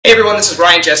Hey everyone, this is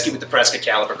Ryan Jeske with the Prescott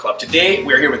Caliber Club. Today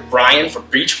we're here with Brian from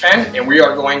Breachpen, and we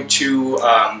are going to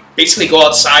basically go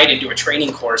outside and do a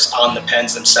training course on the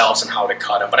pens themselves and how to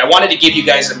cut them. But I wanted to give you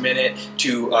guys a minute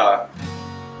to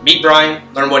meet Brian,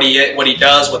 learn what he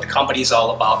does, what the company's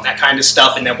all about, and that kind of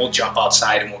stuff, and then we'll jump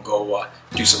outside and we'll go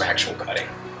do some actual cutting.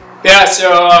 Yeah,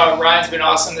 so Ryan's been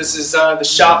awesome. This is the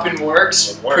Shop and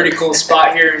Works. Pretty cool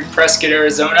spot here in Prescott,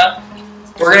 Arizona.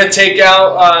 We're going to take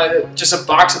out just a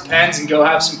box of pens and go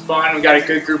have some fun. We got a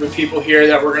good group of people here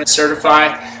that we're going to certify.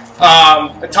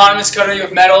 Autonomous cutting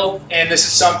of metal, and this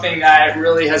is something that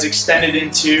really has extended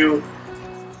into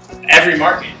every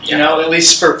market, you know, at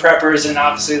least for preppers and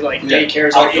obviously like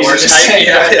daycares are easy to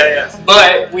say.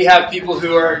 But we have people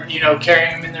who are, you know,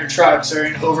 carrying them in their trucks or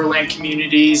in overland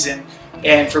communities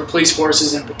and for police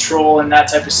forces and patrol and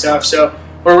that type of stuff. So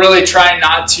we're really trying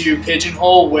not to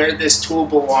pigeonhole where this tool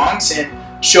belongs and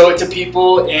show it to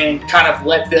people and kind of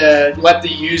let the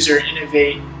user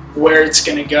innovate where it's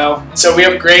going to go. So we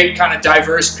have a great kind of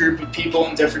diverse group of people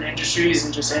in different industries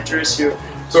and just interests who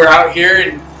are out here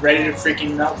and ready to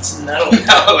freaking melt some metal.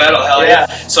 Metal, hell yeah.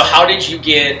 So how did you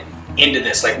get into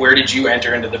this? Like, where did you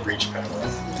enter into the Breachpen?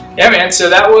 Yeah, man. So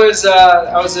that was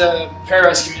I was a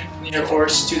pararescueman in the Air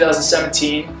Force,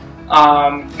 2017,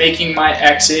 making my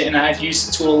exit, and I had used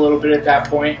the tool a little bit at that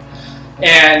point.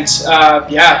 And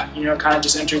yeah, you know, kind of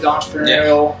just entered the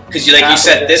entrepreneurial. Because you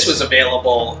said this was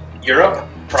available Europe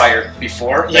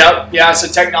before. Yep. Yeah. So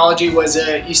technology was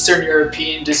an Eastern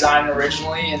European design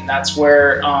originally, and that's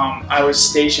where I was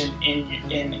stationed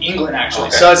in England actually.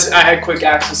 Okay. So I had quick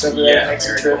access over there to make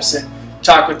some trips and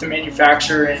talk with the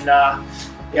manufacturer, and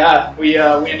yeah, we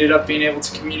ended up being able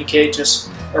to communicate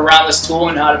just around this tool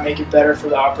and how to make it better for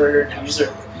the operator and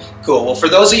user. Cool. Well, for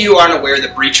those of you who aren't aware, the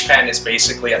Breachpen is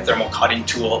basically a thermal cutting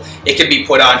tool. It can be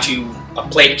put onto a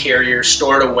plate carrier,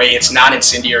 stored away. It's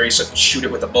non-incendiary, so if you shoot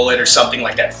it with a bullet or something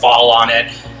like that, fall on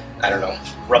it, I don't know,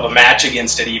 rub a match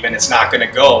against it even, it's not going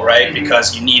to go, right?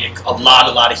 Because you need a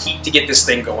lot of heat to get this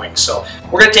thing going. So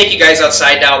we're going to take you guys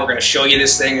outside now. We're going to show you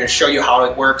this thing and show you how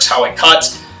it works, how it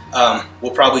cuts.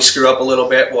 We'll probably screw up a little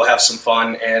bit. We'll have some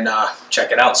fun and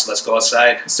check it out. So let's go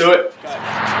outside. Let's do it.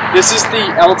 This is the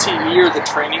LTE, or the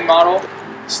training model.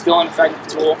 Still an effective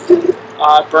tool.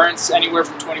 Burns anywhere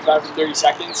from 25 to 30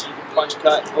 seconds. You can punch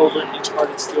cut over an inch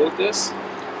hardened steel with this.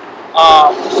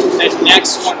 The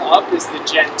next one up is the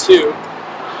Gen 2.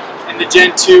 And the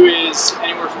Gen 2 is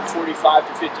anywhere from 45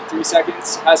 to 53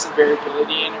 seconds. Has some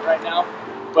variability in it right now.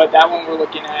 But that one we're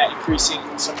looking at increasing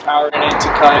some power in it to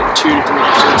cut 2 to 3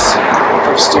 inches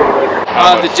of steel later.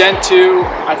 The Gen 2,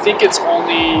 I think it's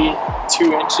only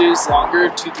 2 inches longer,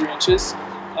 2-3 inches.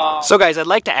 So guys, I'd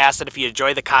like to ask that if you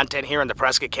enjoy the content here on the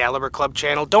Prescott Caliber Club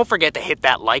channel, don't forget to hit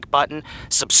that like button,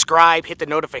 subscribe, hit the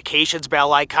notifications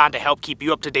bell icon to help keep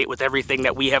you up to date with everything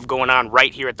that we have going on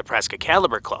right here at the Prescott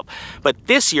Caliber Club. But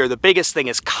this year, the biggest thing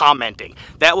is commenting.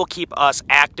 That will keep us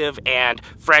active and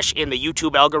fresh in the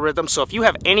YouTube algorithm. So if you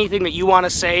have anything that you want to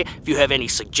say, if you have any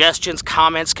suggestions,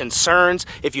 comments, concerns,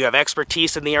 if you have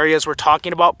expertise in the areas we're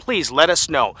talking about, please let us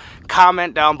know.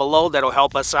 Comment down below, that'll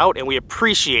help us out, and we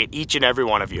appreciate each and every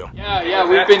one of you. Yeah,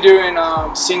 we've been doing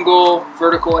single,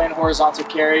 vertical, and horizontal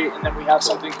carry, and then we have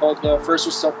something called the First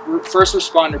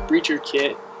Responder Breacher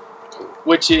Kit,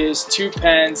 which is 2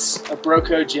 pens, a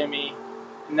Broco Jimmy,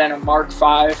 and then a Mark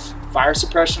V fire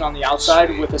suppression on the outside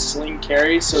with a sling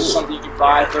carry, so it's something you can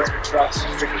buy, throw in your trucks,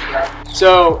 and freaking grab.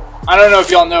 So, I don't know if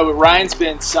y'all know, but Ryan's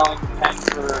been selling the pen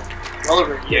for well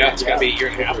over a year. Yeah, it's got to be a year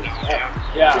and a half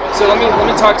now. Yeah, so let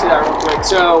me talk to that real quick.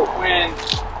 So, when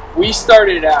we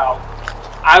started out,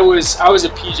 I was a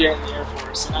PJ in the Air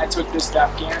Force, and I took this to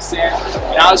Afghanistan,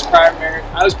 and I was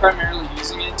primarily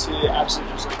using it to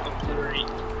absolutely just like obliterate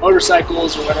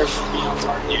motorcycles or whatever being on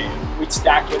target. We'd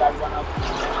stack it, I'd run up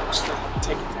and just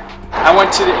take it down. I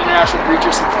went to the International Breacher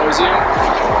Symposium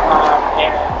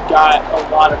and got a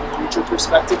lot of a breacher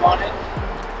perspective on it,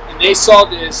 and they saw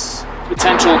this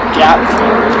potential gap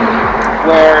filler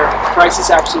where crisis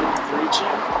actually breaching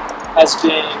has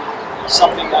been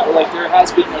something that, like, there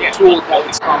has been no tool that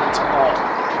is common to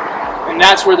know. And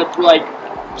that's where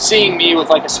seeing me with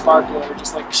like a sparkler,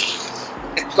 just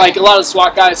like a lot of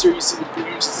SWAT guys who used to the brooms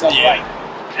and stuff,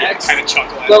 kind of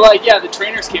chuckle at it. But like, yeah, the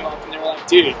trainers came up and they were like,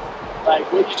 dude,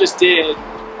 like what you just did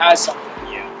has something.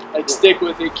 Like, stick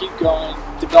with it, keep going,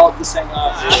 develop this thing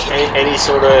up. Any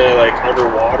sort of like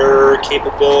underwater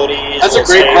capabilities? That's a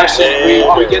great question.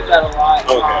 We get that a lot.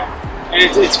 Okay.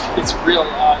 And it's real.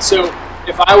 So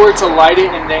if I were to light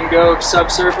it and then go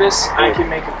subsurface, I can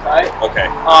make a cut. Okay.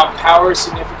 Power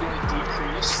significantly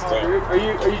decreased. Just, Are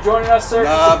you joining us, sir?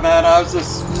 Nah, man, I was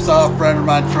just saw a friend of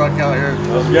mine truck out here.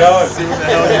 let's go. See what the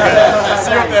hell you got. See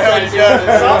what the hell you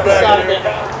got. Back here.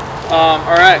 All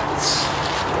right.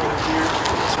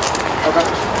 Okay.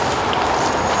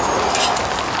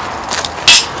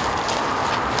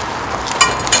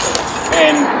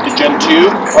 And the Gen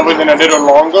 2, other than a little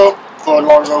longer, for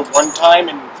longer one time,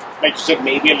 and like you said,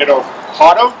 maybe a little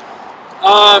hotter.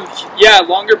 Yeah,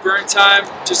 longer burn time,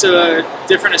 just a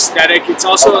different aesthetic. It's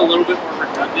also a little bit more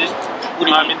redundant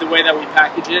in the way that we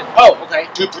package it. Oh, okay.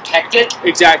 To protect it?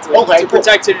 Exactly. Okay, to cool.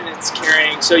 protect it in its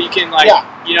carrying, so you can like, Yeah.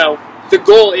 you know, the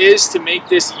goal is to make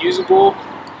this usable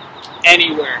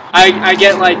anywhere. I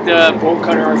get like the bolt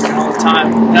cutter argument all the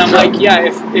time, and I'm like, yeah,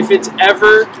 if it's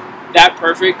ever that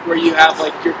perfect where you have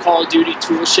like your Call of Duty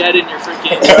tool shed in your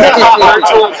freaking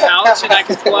virtual couch and I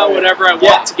can pull out whatever I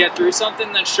want to get through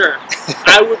something, then sure,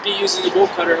 I would be using the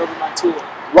bolt cutter over my tool.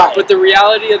 Right. But the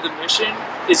reality of the mission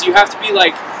is you have to be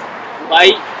like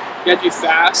light, you have to be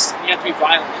fast, and you have to be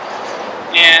violent.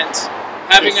 And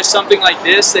having something like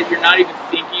this that you're not even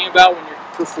thinking about when you're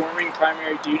performing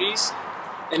primary duties,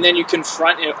 and then you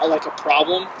confront it like a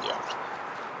problem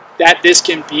that this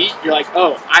can beat, you're like,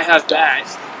 oh, I have that.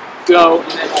 Go,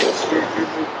 and then like, you're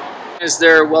moving on. Is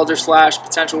there welder slash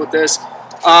potential with this?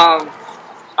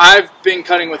 I've been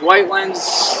cutting with white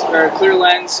lens or clear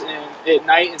lens and at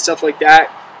night and stuff like that.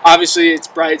 Obviously, it's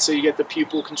bright, so you get the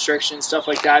pupil constriction and stuff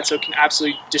like that, so it can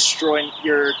absolutely destroy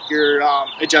your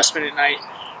adjustment at night.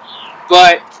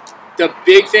 But the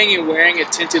big thing in wearing a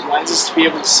tinted lens is to be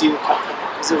able to see the cut point,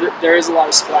 because there is a lot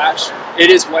of splash. It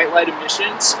is white light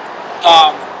emissions.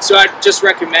 So I just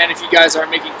recommend, if you guys are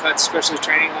making cuts, especially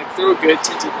training, like throw a good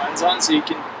tinted lens on so you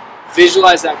can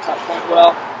visualize that cut point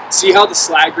well, see how the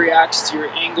slag reacts to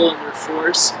your angle and your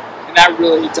force, and that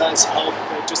really does help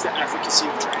with just the efficacy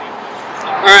of training.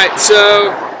 Alright,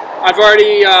 so I've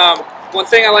already, one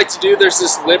thing I like to do, there's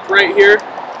this lip right here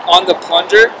on the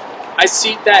plunger. I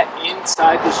seat that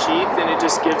inside the sheath and it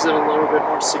just gives it a little bit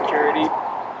more security.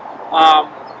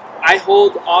 I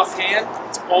hold offhand.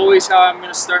 It's always how I'm going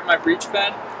to start my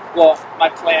Breachpen. Well, my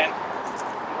plan.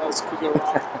 Those could go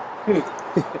wrong.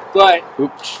 But,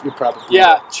 Oops, you probably.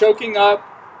 yeah, choking up,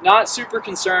 not super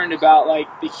concerned about like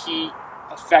the heat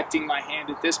affecting my hand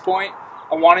at this point.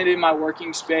 I want it in my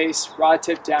working space, rod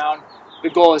tip down. The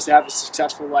goal is to have a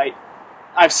successful light.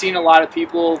 I've seen a lot of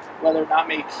people, whether not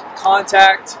make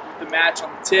contact with the match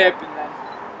on the tip and then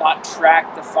not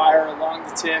track the fire along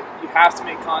the tip. You have to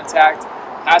make contact.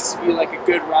 It has to be like a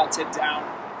good rod tip down.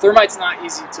 Thermite's not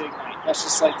easy to ignite. That's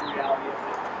just like the reality of it.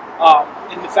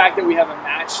 And the fact that we have a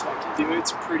match that can do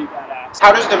it's pretty badass.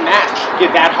 How does the match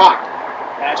get that hot?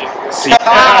 Magic. That's the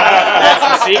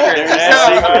secret. That's the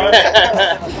secret.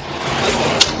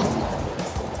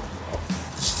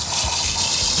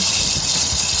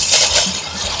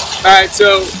 Alright,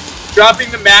 so dropping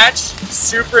the match,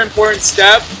 super important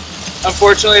step.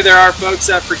 Unfortunately, there are folks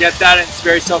that forget that and it's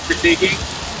very self-critiquing.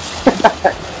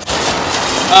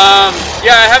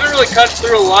 Yeah, I haven't really cut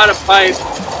through a lot of pipe,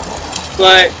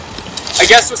 but I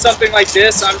guess with something like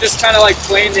this, I'm just kind of like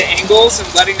playing the angles and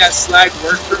letting that slag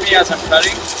work for me as I'm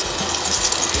cutting.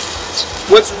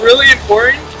 What's really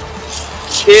important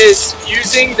is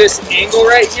using this angle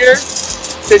right here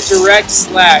to direct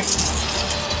slag.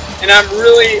 And I'm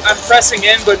pressing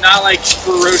in, but not like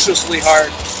ferociously hard.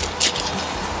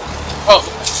 Oh.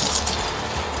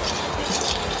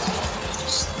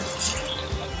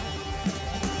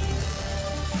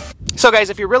 So guys,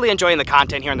 if you're really enjoying the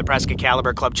content here on the Prescott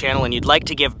Caliber Club channel and you'd like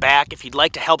to give back, if you'd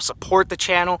like to help support the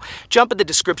channel, jump in the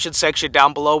description section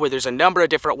down below where there's a number of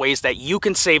different ways that you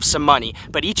can save some money.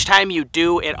 But each time you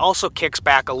do, it also kicks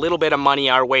back a little bit of money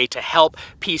our way to help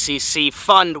PCC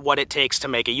fund what it takes to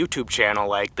make a YouTube channel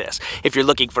like this. If you're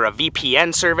looking for a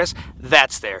VPN service,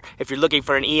 that's there. If you're looking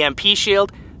for an EMP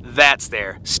shield, that's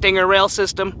there. Stinger rail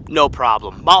system, no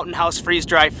problem. Mountain House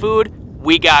freeze-dry food,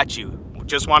 we got you.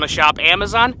 Just want to shop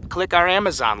Amazon? Click our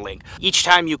Amazon link. Each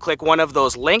time you click one of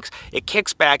those links, it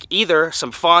kicks back either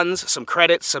some funds, some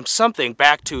credits, something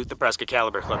back to the Prescott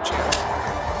Caliber Club channel.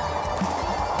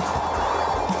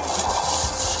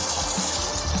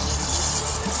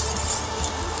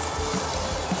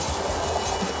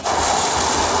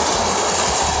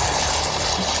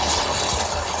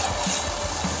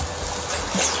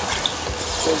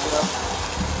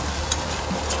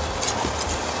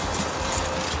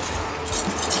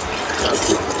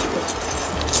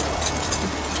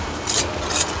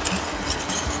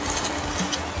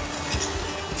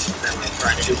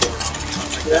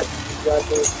 Yep,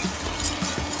 exactly.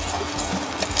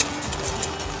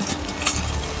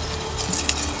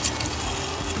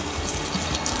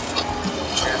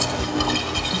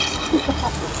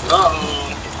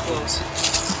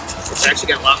 It's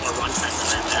actually got a lot more runtime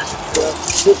than that.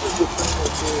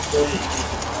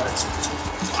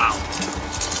 Wow.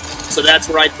 So that's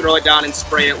where I throw it down and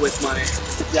spray it with my...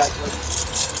 Exactly.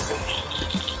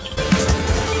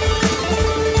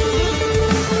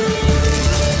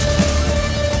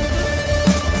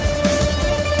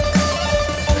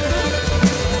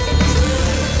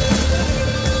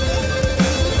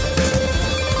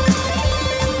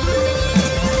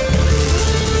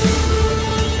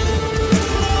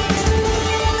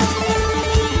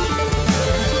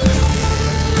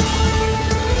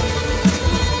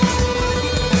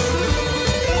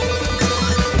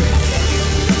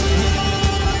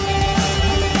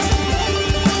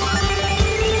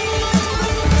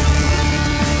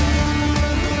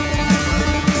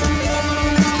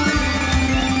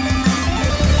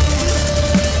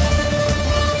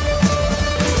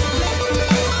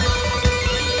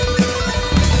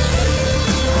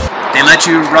 They let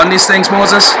you run these things,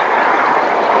 Moses? Get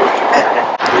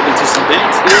into some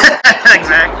things,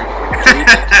 Exactly.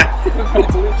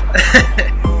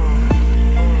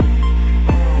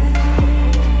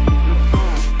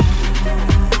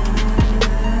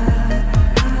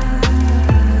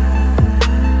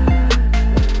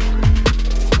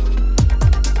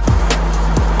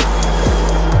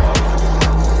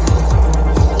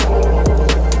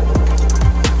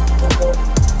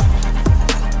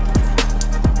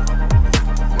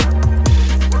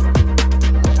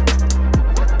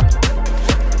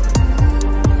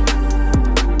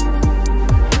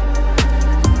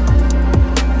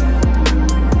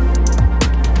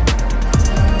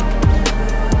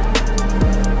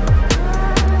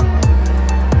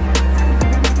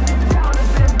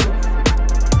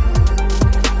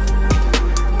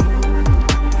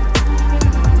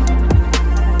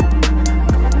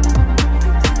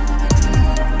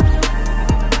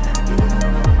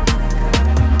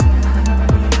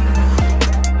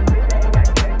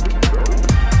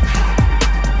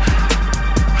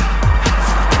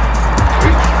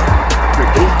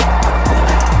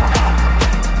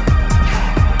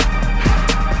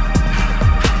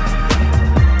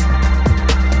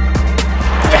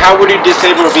 How would you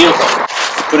disable a vehicle?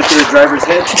 Put it to the driver's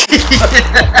head.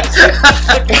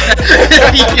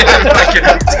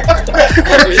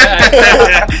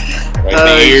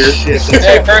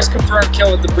 Hey, first confirmed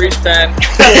kill with the Breachpen.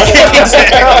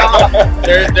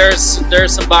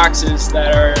 There's some boxes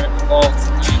that are involved.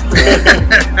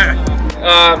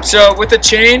 So with the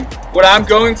chain, what I'm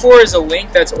going for is a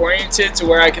link that's oriented to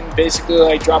where I can basically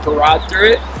like drop a rod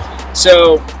through it.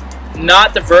 So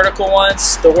not the vertical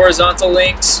ones, the horizontal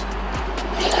links.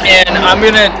 And I'm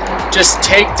gonna just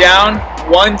take down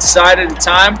one side at a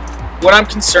time. What I'm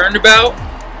concerned about,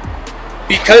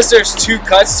 because there's two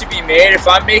cuts to be made, if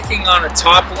I'm making on a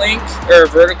top link or a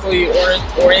vertically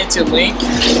oriented link,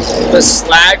 the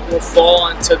slag will fall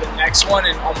onto the next one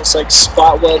and almost like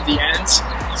spot weld the ends.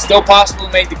 Still possible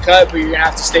to make the cut, but you're gonna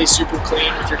have to stay super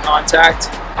clean with your contact.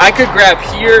 I could grab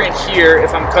here and here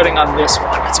if I'm cutting on this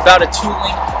one. It's about a two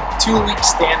link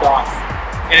standoff,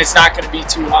 and it's not going to be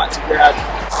too hot to grab.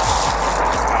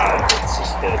 It's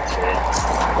just dead chain.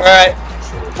 Alright,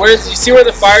 you see where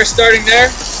the fire's starting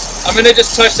there? I'm going to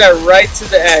just touch that right to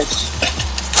the edge.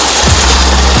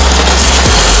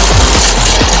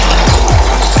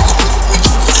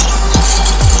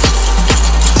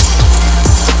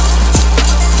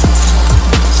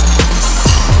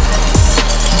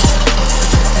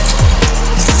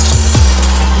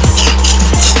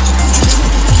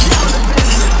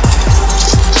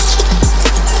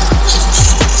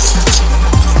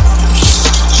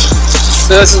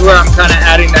 So this is where I'm kind of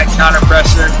adding that counter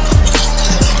pressure.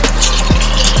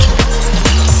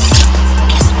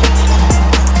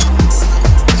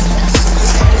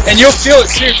 And you'll feel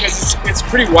it too, because it's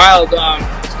pretty wild.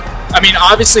 I mean,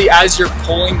 obviously as you're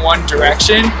pulling one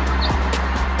direction,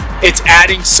 it's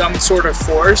adding some sort of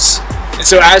force. And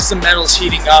so as the metal's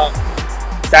heating up,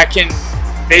 that can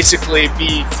basically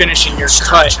be finishing your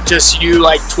cut. Just you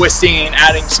like twisting and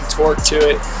adding some torque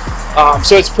to it.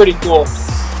 So it's pretty cool.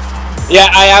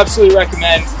 Yeah, I absolutely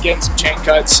recommend getting some chain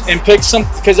cuts and pick some,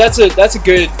 because that's a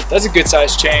good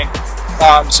sized chain.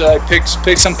 So I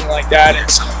pick something like that. And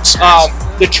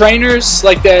the trainers,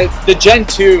 like the Gen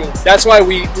 2, that's why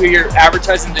we are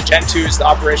advertising the Gen 2 as the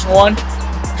operational one,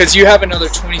 because you have another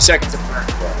 20 seconds of burn.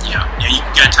 Yeah, you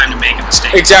got time to make a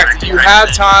mistake. Exactly. You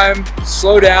have time,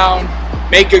 slow down,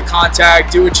 make good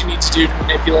contact, do what you need to do to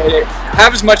manipulate it.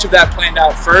 Have as much of that planned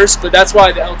out first, but that's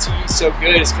why the LTE is so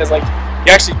good, is because like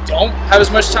you actually don't have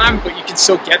as much time, but you can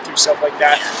still get through stuff like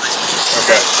that.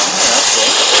 Okay.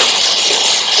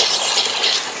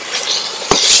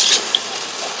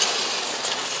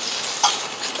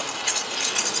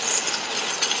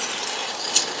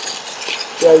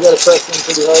 Yeah, you gotta press in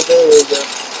pretty hard there. There you go.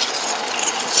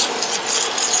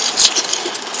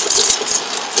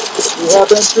 You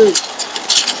have entry.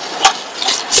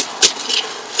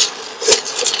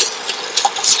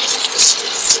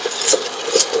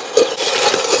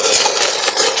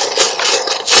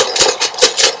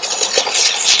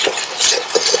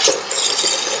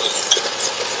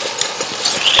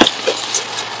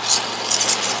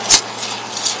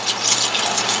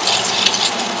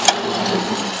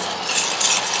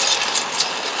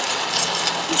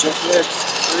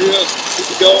 Hurry up, keep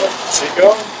it going. Keep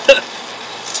going.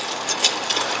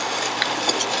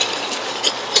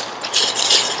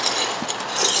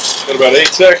 Got about 8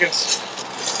 seconds.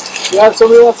 Yeah,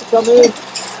 somebody wants to come in.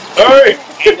 Hurry!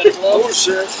 Oh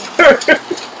shit. There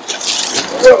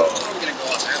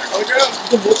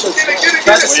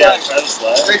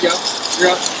you go.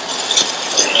 You're up.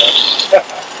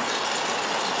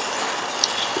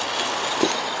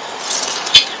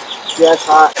 Yeah, it's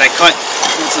hot. Can I cut?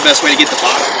 What's the best way to get the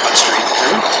bottom cut straight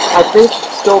through? I think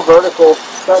still vertical.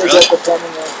 Try to get the pen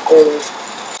in there. There it is.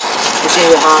 It's gonna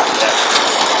get hot.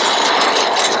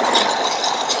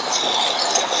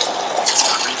 It's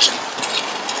not reaching.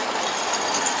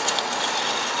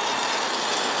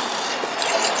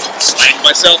 Sliding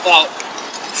myself out.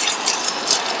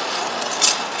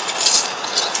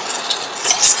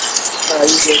 Alright,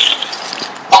 you good.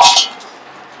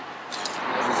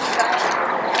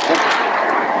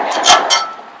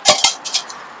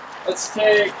 Let's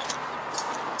take.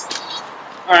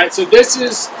 All right, so this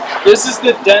is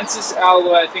the densest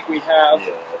alloy I think we have.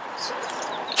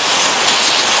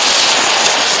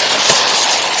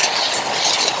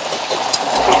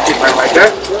 Keep my mic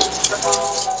there.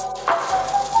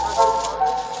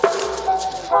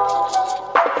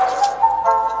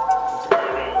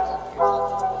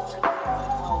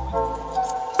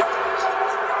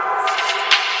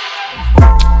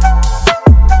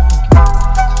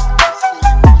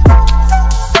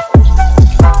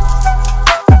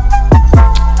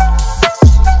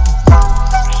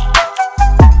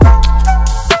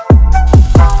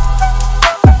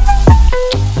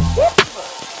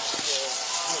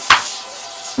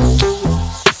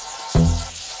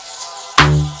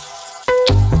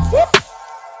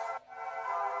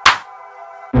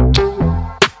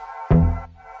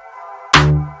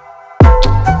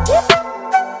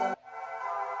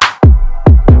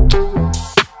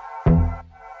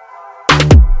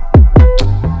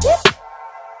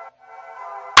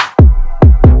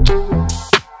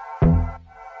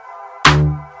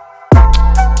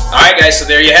 Alright guys, so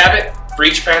there you have it.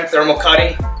 Breachpen, thermal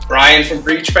cutting. Brian from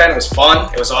Breachpen. It was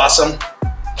fun. It was awesome.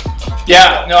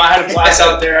 Yeah, no, I had a blast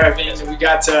out there. I mean, we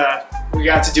got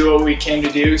to do what we came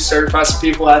to do, certify some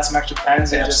people, add some extra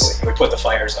pens, and just we put the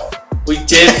fires out. we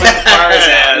did put the fires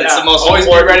out. That's the most always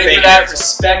be important ready thing for that. here.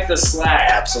 Respect the slack.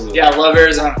 Absolutely. Yeah, love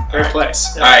Arizona. Great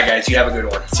place. Alright guys, you have a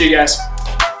good one. See you guys.